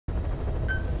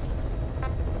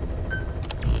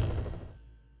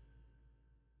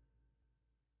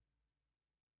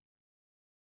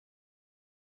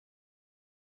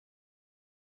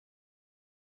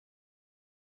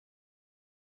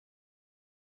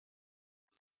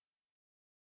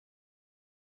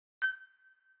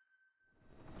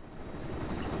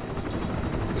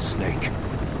lake.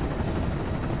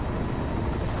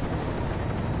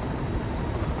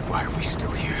 Why are we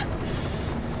still here?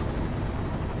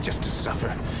 Just to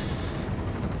suffer.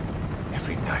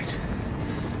 Every night,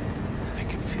 I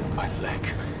can feel my leg,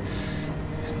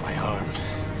 and my arm,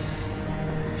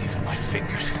 even my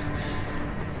fingers.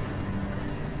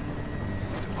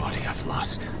 The body I've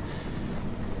lost,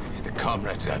 the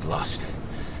comrades I've lost,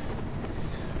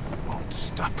 won't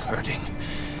stop hurting.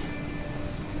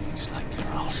 It's like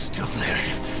they're all still there.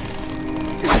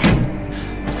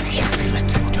 You feel it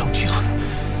too, don't you?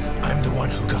 I'm the one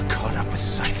who got caught up with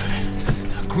Cypher.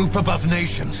 A group above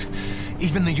nations,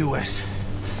 even the US.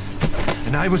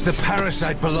 And I was the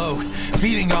parasite below,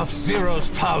 feeding off Zero's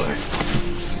power.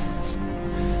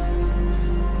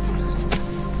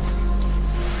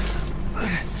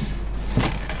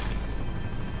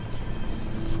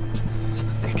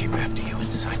 They came after you in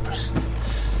Cyprus.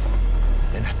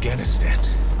 Then Afghanistan.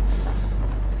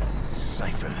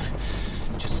 Cypher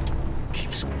just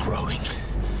keeps growing.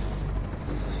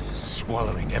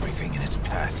 Swallowing everything in its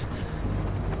path.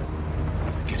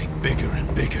 Getting bigger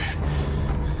and bigger.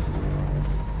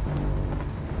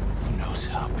 Who knows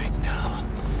how big now?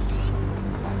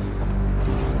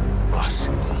 Boss.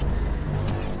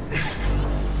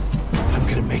 I'm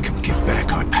gonna make him give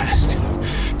back our past.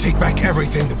 Take back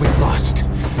everything that we've lost.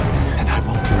 And I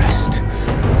won't rest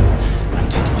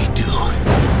until we do.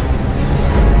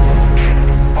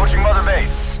 Approaching Mother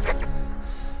Base.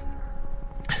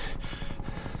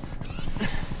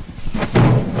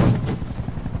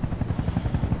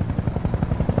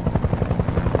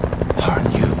 Our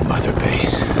new Mother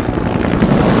Base.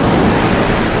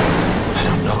 I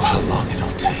don't know how long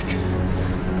it'll take,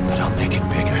 but I'll make it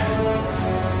bigger.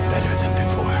 Better than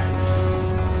before.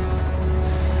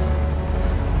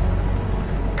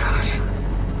 Gosh.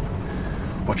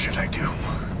 What should I do?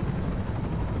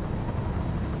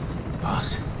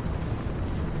 Boss?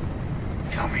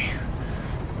 Tell me.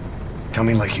 Tell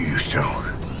me like you used to.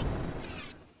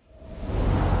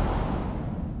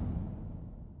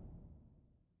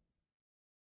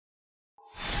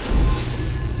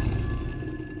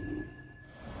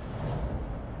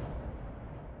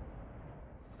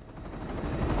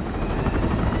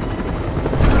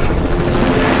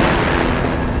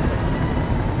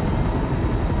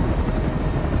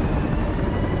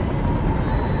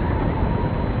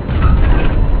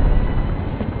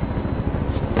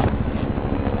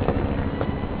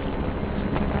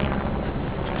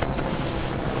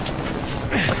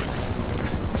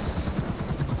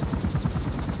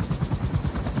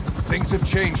 Things have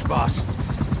changed, boss.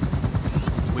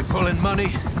 We pull in money,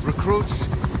 recruits,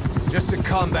 just to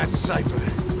combat Cypher.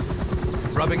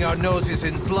 Rubbing our noses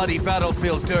in bloody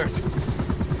battlefield dirt.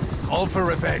 All for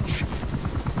revenge.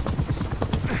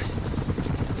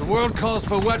 The world calls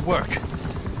for wet work,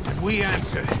 and we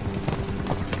answer.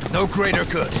 No greater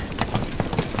good.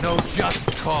 No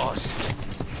just cause.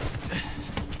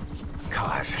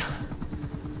 Cause?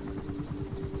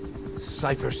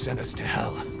 Cypher sent us to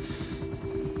hell.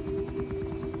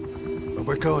 But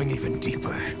we're going even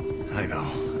deeper. I know.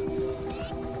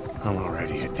 I'm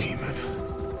already a demon.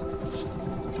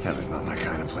 Heaven's not my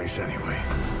kind of place anyway.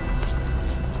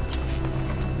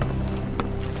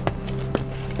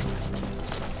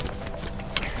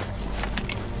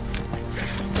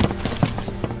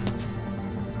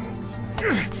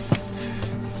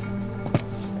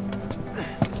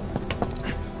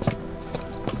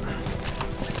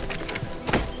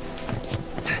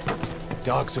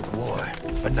 Dogs of war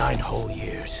for 9 whole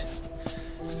years.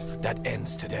 That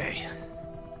ends today.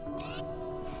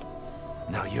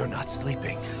 Now you're not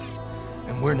sleeping,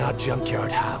 and we're not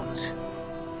junkyard hounds.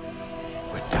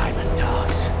 We're diamond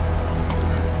dogs.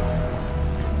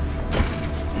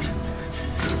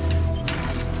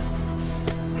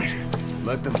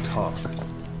 Let them talk.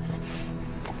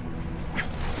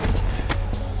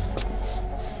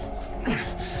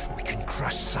 We can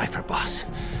crush Cypher, boss.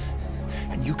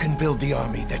 And you can build the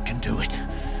army that can do it.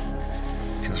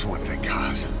 Just one thing,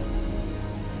 Kaz.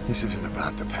 This isn't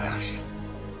about the past.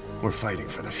 We're fighting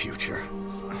for the future.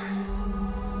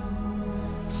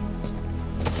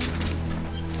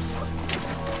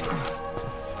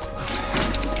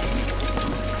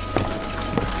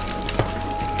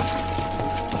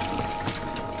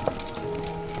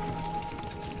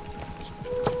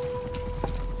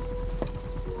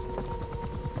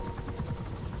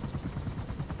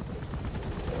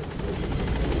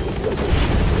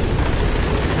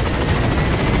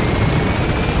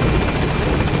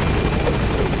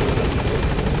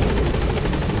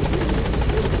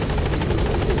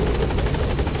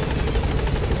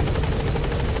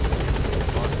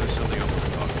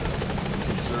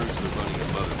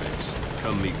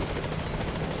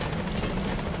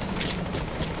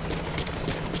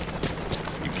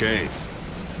 Okay.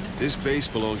 This base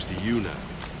belongs to you now.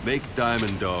 Make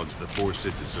Diamond Dogs the force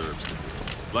it deserves to be.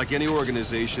 Like any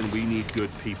organization, we need good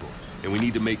people, and we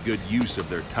need to make good use of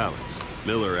their talents.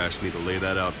 Miller asked me to lay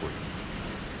that out for you.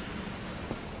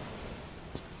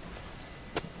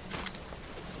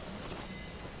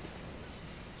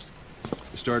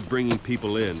 To start bringing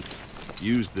people in,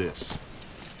 use this.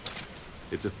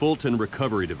 It's a Fulton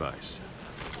recovery device.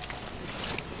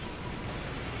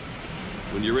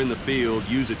 When you're in the field,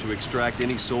 use it to extract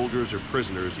any soldiers or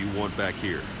prisoners you want back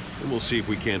here. And we'll see if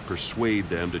we can't persuade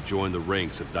them to join the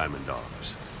ranks of Diamond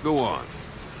Dogs. Go on.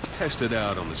 Test it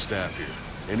out on the staff here.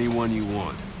 Anyone you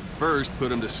want. First, put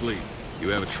them to sleep. You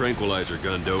have a tranquilizer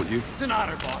gun, don't you? It's an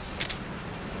honor, boss.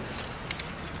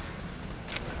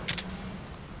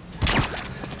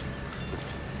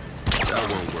 That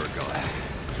won't work on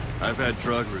it. I've had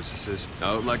drug resist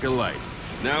out like a light.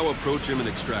 Now approach him and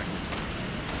extract him.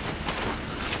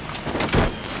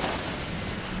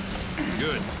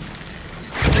 Good.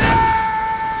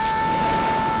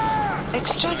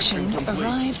 Extraction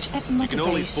arrived at Mother You can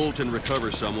only Base. Fulton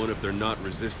recover someone if they're not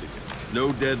resisting it.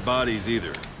 No dead bodies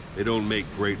either. They don't make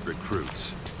great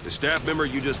recruits. The staff member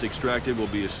you just extracted will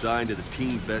be assigned to the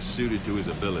team best suited to his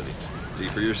abilities. See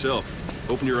for yourself.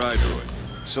 Open your eye droid.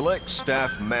 Select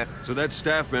staff So that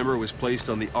staff member was placed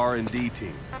on the R&D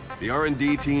team. The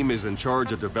R&D team is in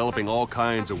charge of developing all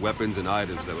kinds of weapons and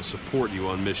items that will support you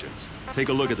on missions. Take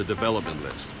a look at the development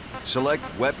list. Select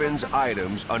weapons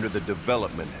items under the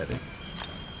development heading.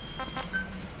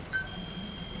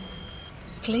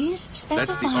 Please specify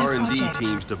That's the R&D project.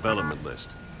 team's development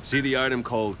list. See the item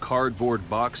called cardboard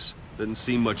box? Didn't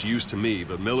seem much use to me,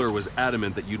 but Miller was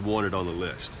adamant that you'd want it on the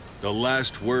list. The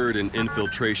last word in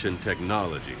infiltration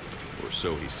technology, or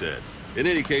so he said. In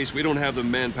any case, we don't have the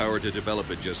manpower to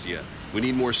develop it just yet. We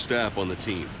need more staff on the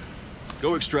team.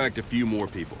 Go extract a few more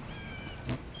people.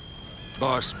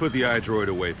 Boss, put the iDroid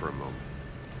away for a moment.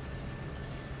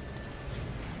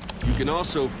 You can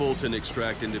also Fulton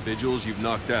extract individuals you've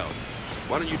knocked out.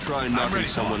 Why don't you try knocking ready,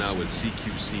 someone boss. out with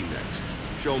CQC next?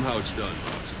 Show them how it's done,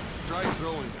 boss. Try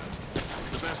throwing them. It's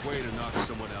the best way to knock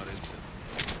someone out instantly.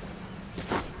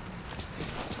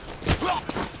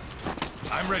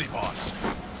 I'm ready, boss.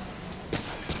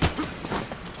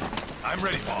 I'm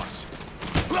ready, boss.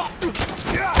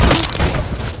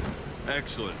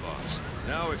 Excellent, boss.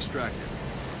 Now extract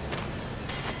it.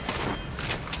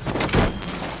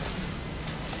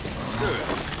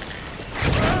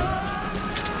 Good.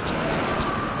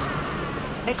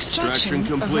 Extraction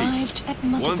complete. arrived at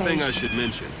Mother One Base. thing I should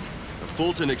mention. A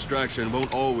Fulton extraction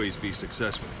won't always be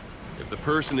successful. If the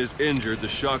person is injured, the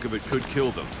shock of it could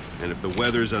kill them. And if the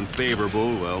weather's unfavorable,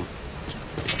 well,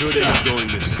 it could end up going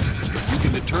missing. You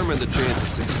can determine the chance of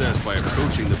success by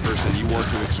approaching the person you want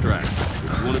to extract.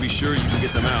 If you want to be sure you can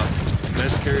get them out,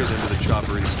 best carry them to the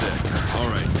chopper instead. All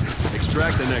right,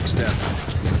 extract the next step.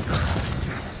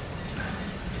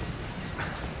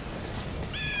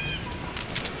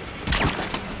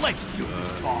 Let's do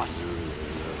this, boss.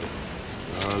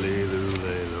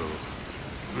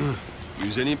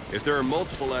 Use any. If there are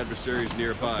multiple adversaries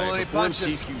nearby, Pull any perform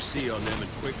punches. CQC on them in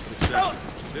quick succession.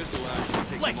 This allows you to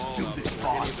take Let's them all do out this,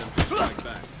 before any boss. of them can strike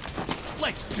back.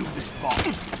 Let's do this,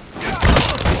 boss.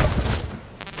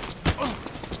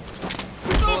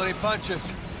 Pull any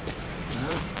punches.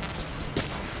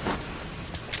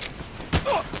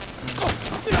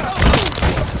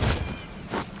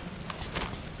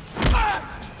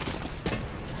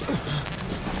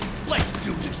 Let's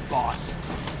do this, boss.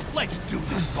 Let's do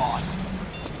this, boss.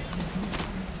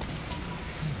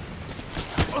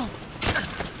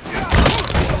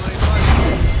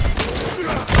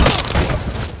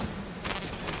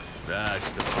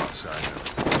 That's the boss I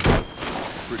know.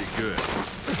 Pretty good.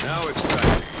 Now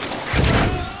extract.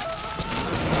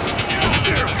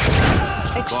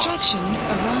 Extraction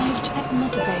arrived at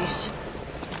Mother Base.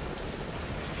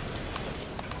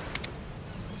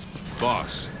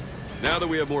 Boss, now that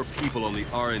we have more people on the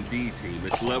R&D team,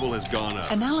 its level has gone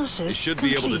up. Analysis It should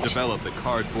be able to complete. develop the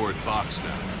cardboard box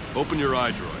now. Open your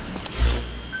iDroid.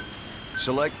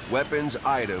 Select weapons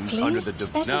items Please under the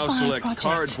specify Now select project.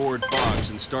 cardboard box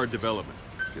and start development.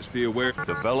 Just be aware.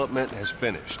 development has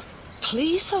finished.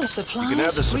 Please all supplies You can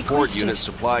have the support requested. unit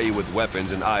supply you with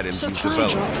weapons and items you've Supply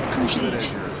developed. drop Use it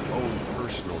as complete. your own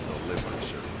personal delivery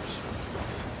service.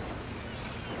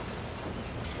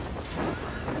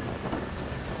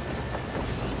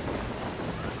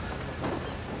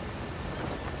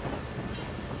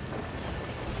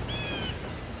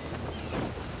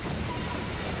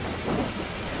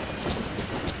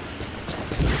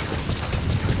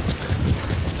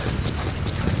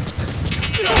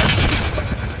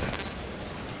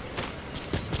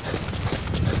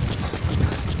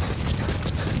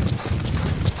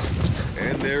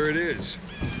 there it is.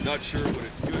 Not sure what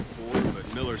it's good for,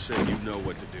 but Miller said you know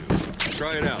what to do.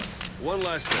 Try it out. One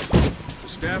last thing. The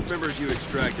staff members you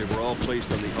extracted were all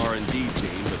placed on the R&D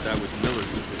team, but that was Miller's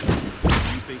decision.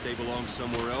 If you think they belong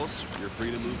somewhere else, you're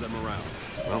free to move them around.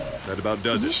 Well, that about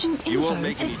does it. Mission You won't info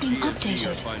make any has been GMP or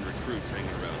updated. find recruits hanging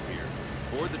around here.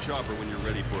 Board the chopper when you're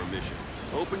ready for a mission.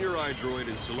 Open your iDroid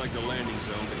and select a landing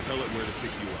zone to tell it where to pick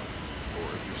you up. Or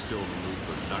if you're still in the mood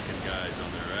for knocking guys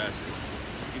on their asses,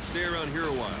 you can stay around here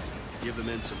a while. Give the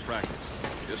men some practice.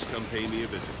 Just come pay me a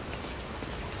visit.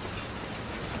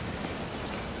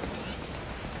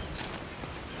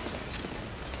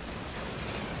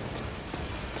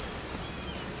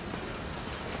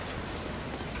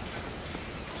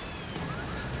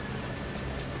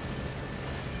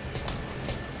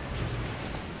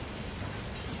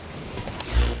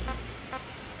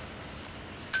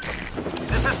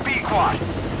 This is B-Quad.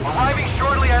 Arriving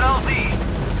shortly at LZ.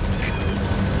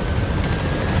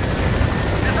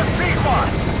 This is B-Quad.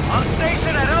 On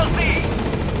station at LZ.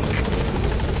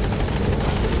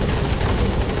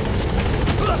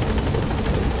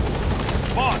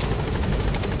 Boss!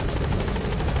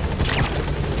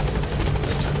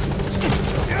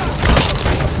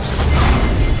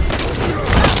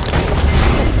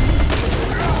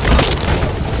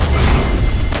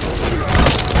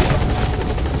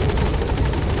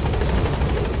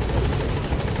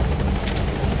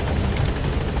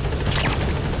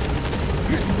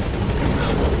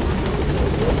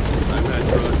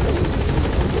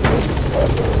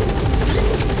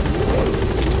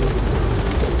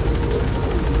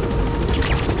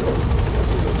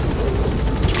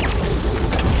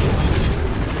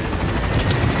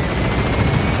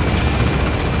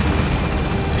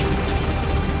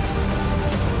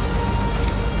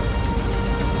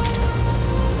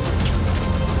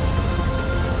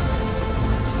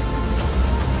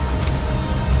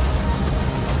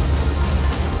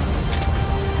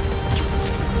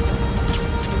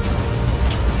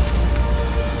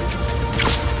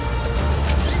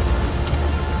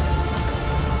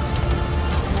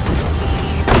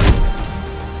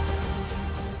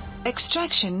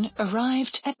 Extraction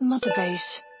arrived at Mother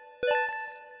Base.